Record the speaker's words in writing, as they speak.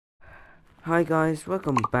Hi guys,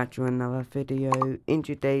 welcome back to another video. In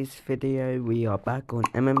today's video we are back on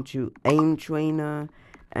MM2 Aim Trainer,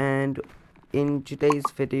 and in today's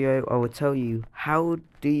video I will tell you how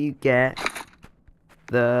do you get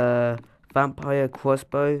the Vampire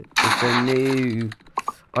Crossbow. It's a new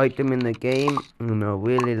item in the game and I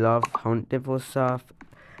really love hunting for stuff,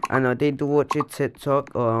 and I did watch a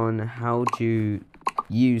TikTok on how to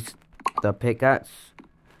use the pickaxe,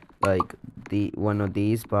 like one of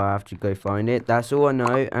these, but I have to go find it. That's all I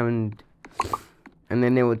know, and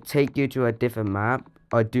then it will take you to a different map.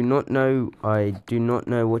 I do not know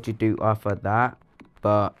what to do after that,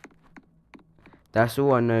 but that's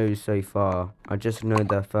all I know so far. I just know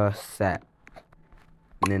the first set,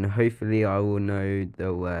 and then hopefully I will know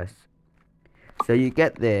the rest. So you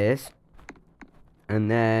get this,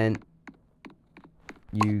 and then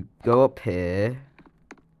you go up here,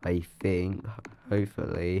 I think,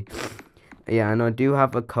 hopefully. Yeah, and I do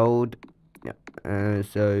have a cold,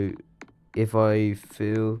 so if I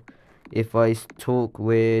talk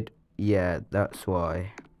weird, yeah, that's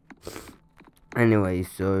why. Anyway,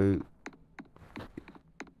 so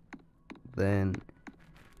then,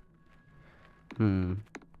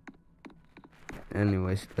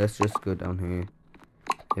 anyways, let's just go down here.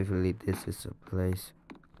 Hopefully this is a place.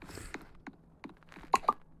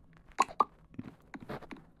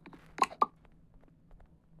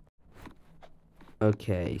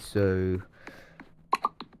 Okay, so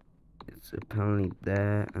it's apparently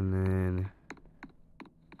there, and then,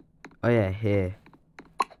 oh yeah, here.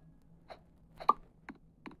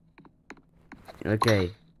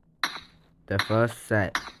 Okay, the first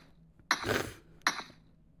set.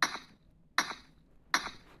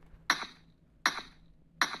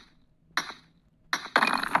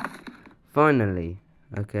 Finally.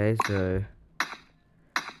 Okay, so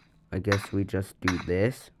I guess we just do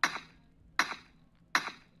this.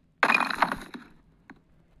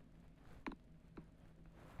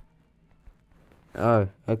 Oh,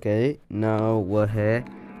 okay, now we're here.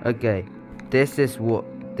 Okay, this is what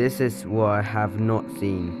I have not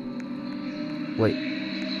seen.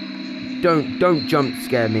 Wait, don't jump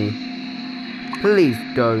scare me. Please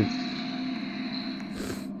don't.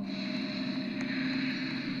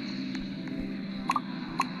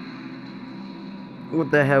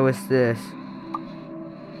 What the hell is this?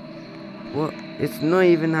 What? It's not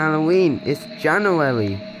even Halloween. It's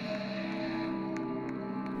January.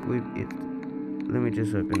 Let me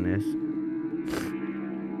just open this.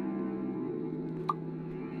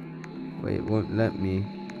 Wait, it won't let me.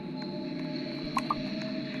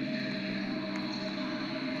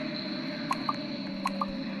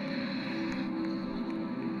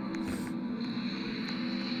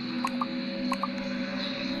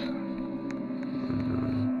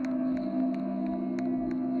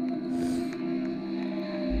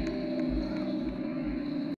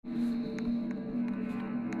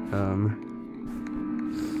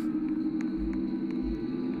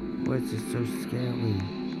 Why is it so scary?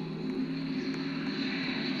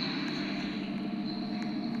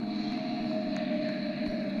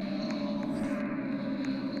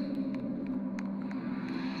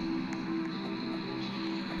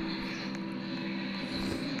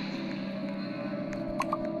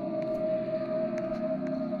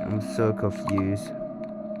 I'm so confused.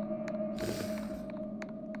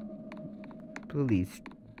 Please.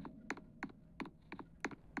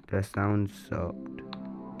 That sound sucked.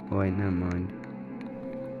 Oh, wait, never mind.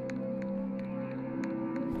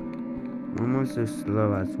 I'm also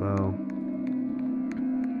slow as well.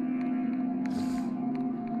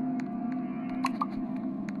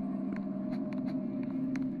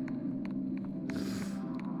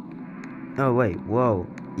 Oh, wait, whoa.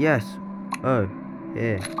 Yes. Oh,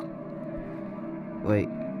 here. Wait.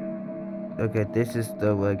 Okay, this is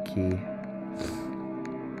the word key.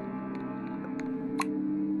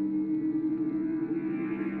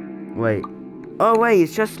 Wait. Oh, wait,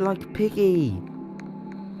 it's just like Piggy.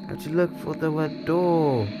 I have to look for the word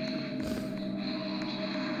door.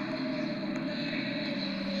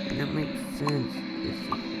 That makes sense.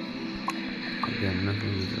 Again,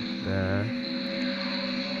 nothing is up there.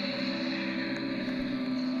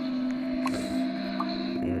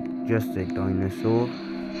 Yeah, just a dinosaur.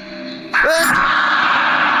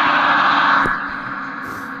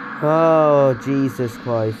 Oh, Jesus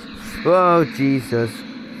Christ. Oh, Jesus.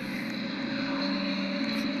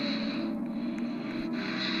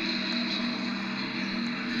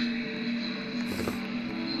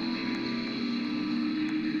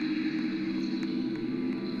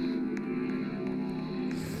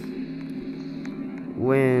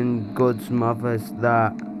 When God's mother's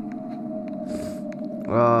that.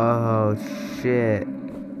 Oh, shit.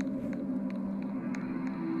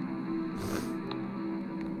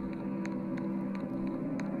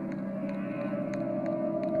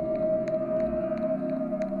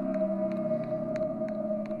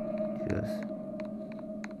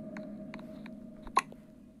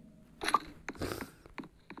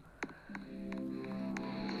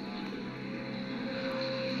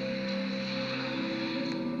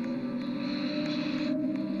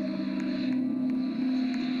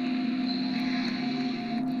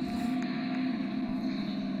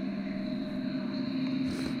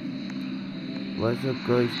 What's a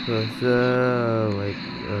ghost person? Wait,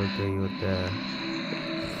 okay, you're there.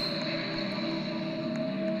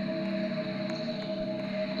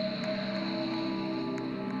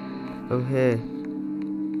 Oh, here.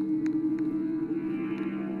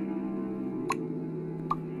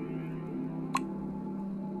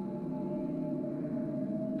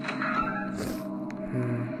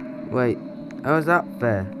 Wait, I was up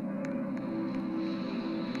there.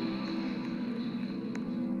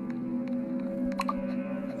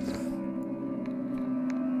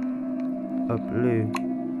 A blue.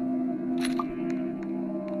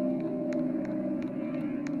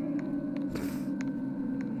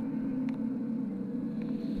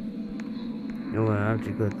 No, I have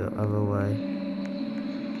to go the other way.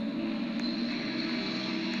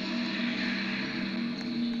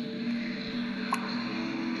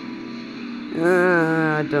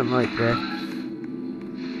 I don't like this.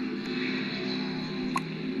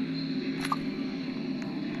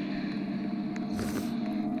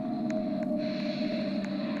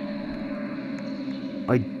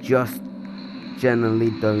 I just generally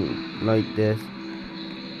don't like this.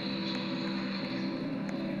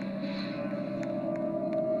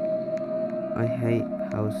 I hate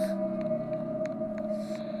how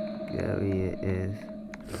scary it is.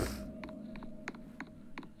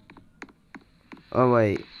 Oh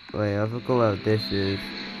wait, I forgot what this is.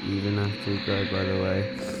 You even have to go, by the way.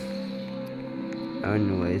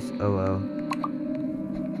 Anyways, oh well.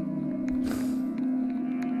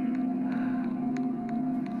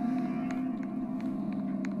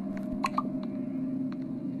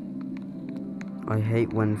 I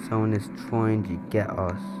hate when someone is trying to get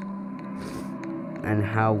us and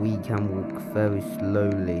how we can walk very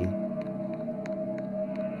slowly.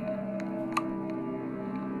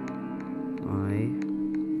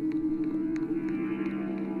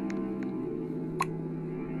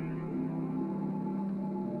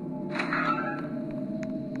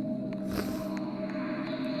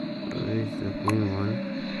 Where's the green one?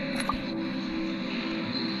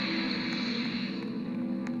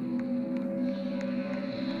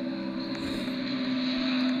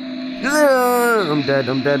 I'm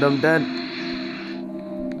dead.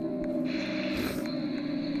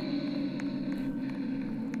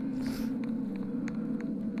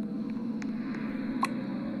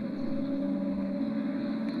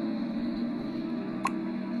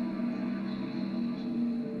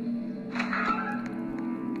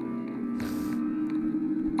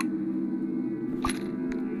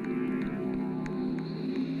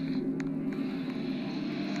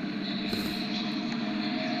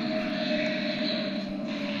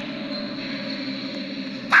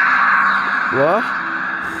 What?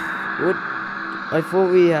 What? I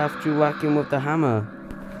thought we have to whack him with the hammer.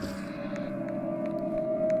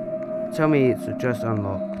 Tell me it's just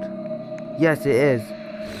unlocked. Yes, it is.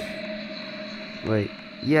 Wait,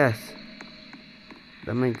 yes.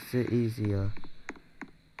 That makes it easier.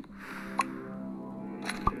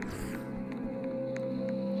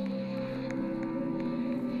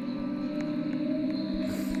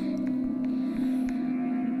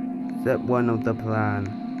 Step 1 of the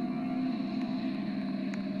plan.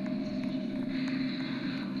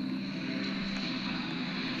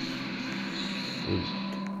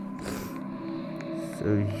 So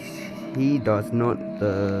he does not,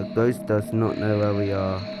 the ghost does not know where we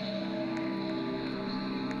are.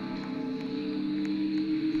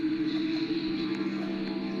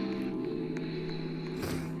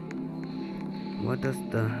 Where does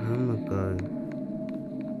the hammer go?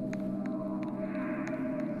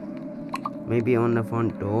 Maybe on the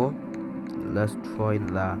front door? Let's try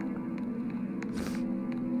that.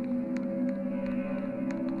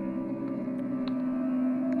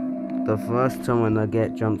 The first time when I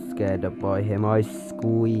get jump scared by him, I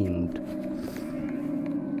screamed.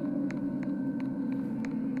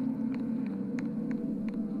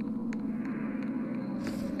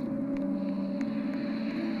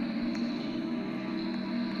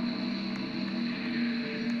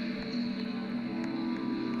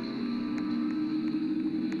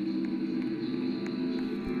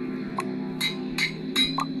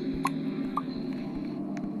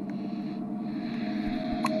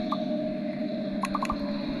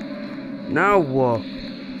 Now what?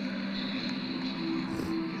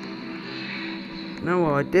 Now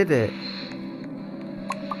what? I did it.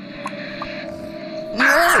 No!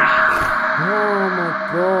 Oh my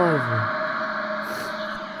god.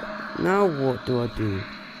 Now what do I do?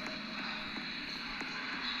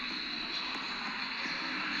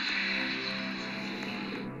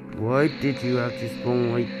 Why did you have to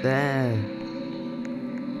spawn right there?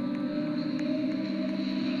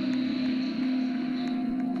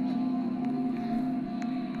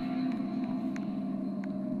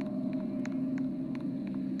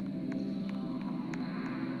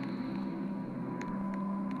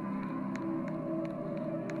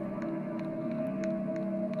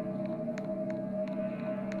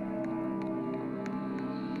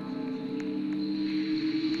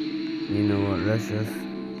 let's just...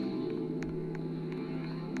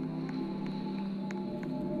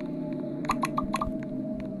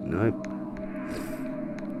 Nope.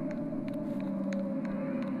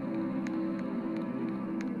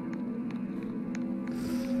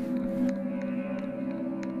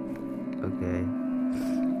 Okay.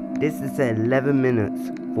 This is 11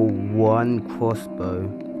 minutes for one crossbow.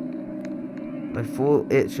 I thought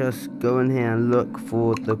it's just go in here and look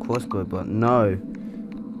for the crossbow, but no.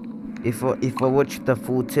 If I watched the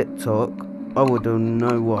full TikTok, I would have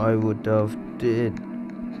known what I would have did.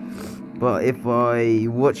 But if I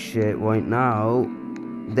watch it right now,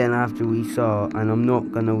 then I have to restart, and I'm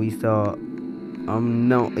not gonna restart. I'm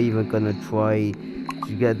not even gonna try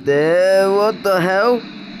to get there. What the hell?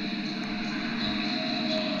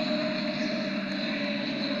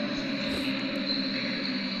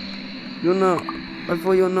 You're not... I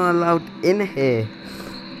thought you're not allowed in here.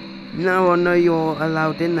 Now I know you're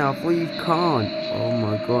allowed in there. I thought you can't. Oh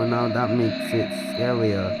my god, now that makes it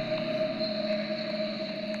scarier.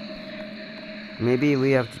 Maybe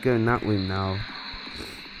we have to go in that room now.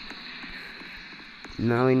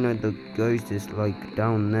 Now we know the ghost is like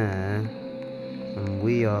down there. And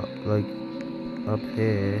we are like up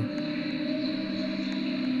here.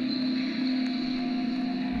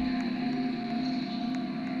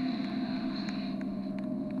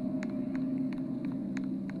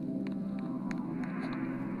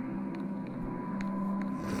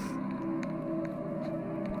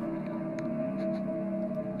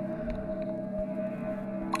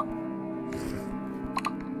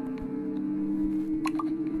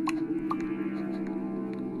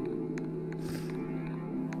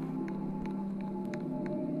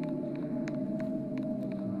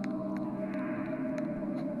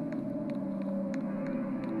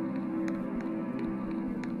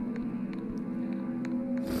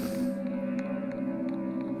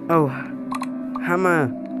 Oh, hammer.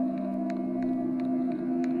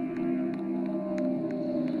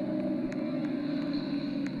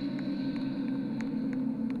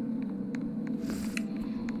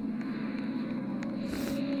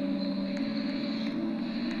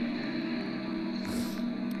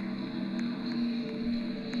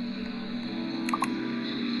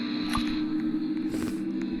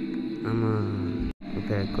 Hammer.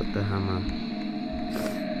 Okay, I got the hammer.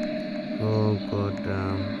 Oh god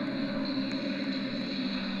damn.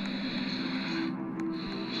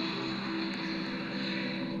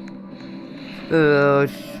 Oh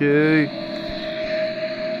shoot.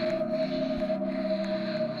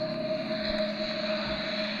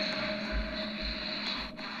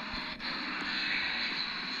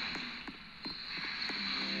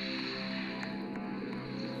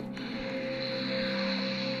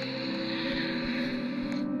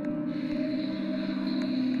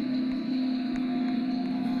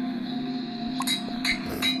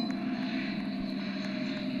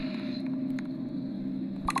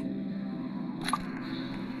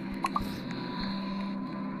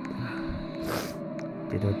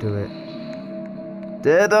 Did I do it?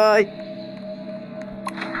 Did I?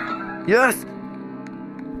 Yes!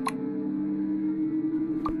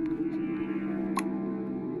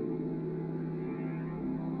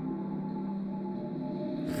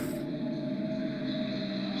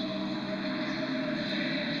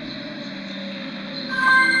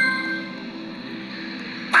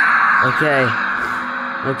 Okay.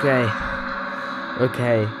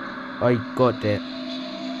 I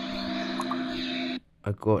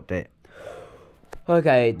got it.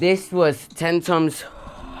 Okay, this was 10 times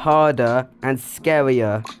harder and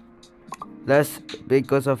scarier.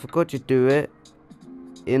 Because I forgot to do it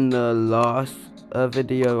in the last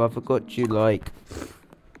video. I forgot to like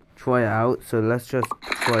try it out. So let's just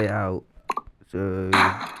try it out. So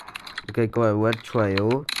okay, got a red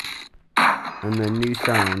trail and a new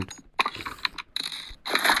sound.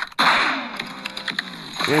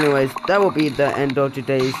 Anyways, that will be the end of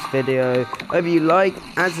today's video. Hope you like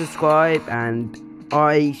and subscribe, and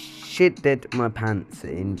I shitted my pants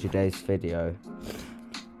in today's video.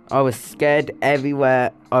 I was scared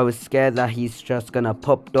everywhere. I was scared that he's just gonna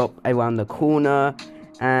pop up around the corner,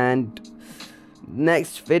 and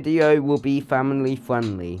next video will be family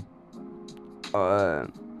friendly.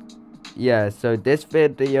 Yeah, so this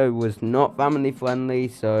video was not family friendly,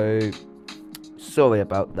 so sorry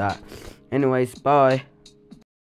about that. Anyways, bye.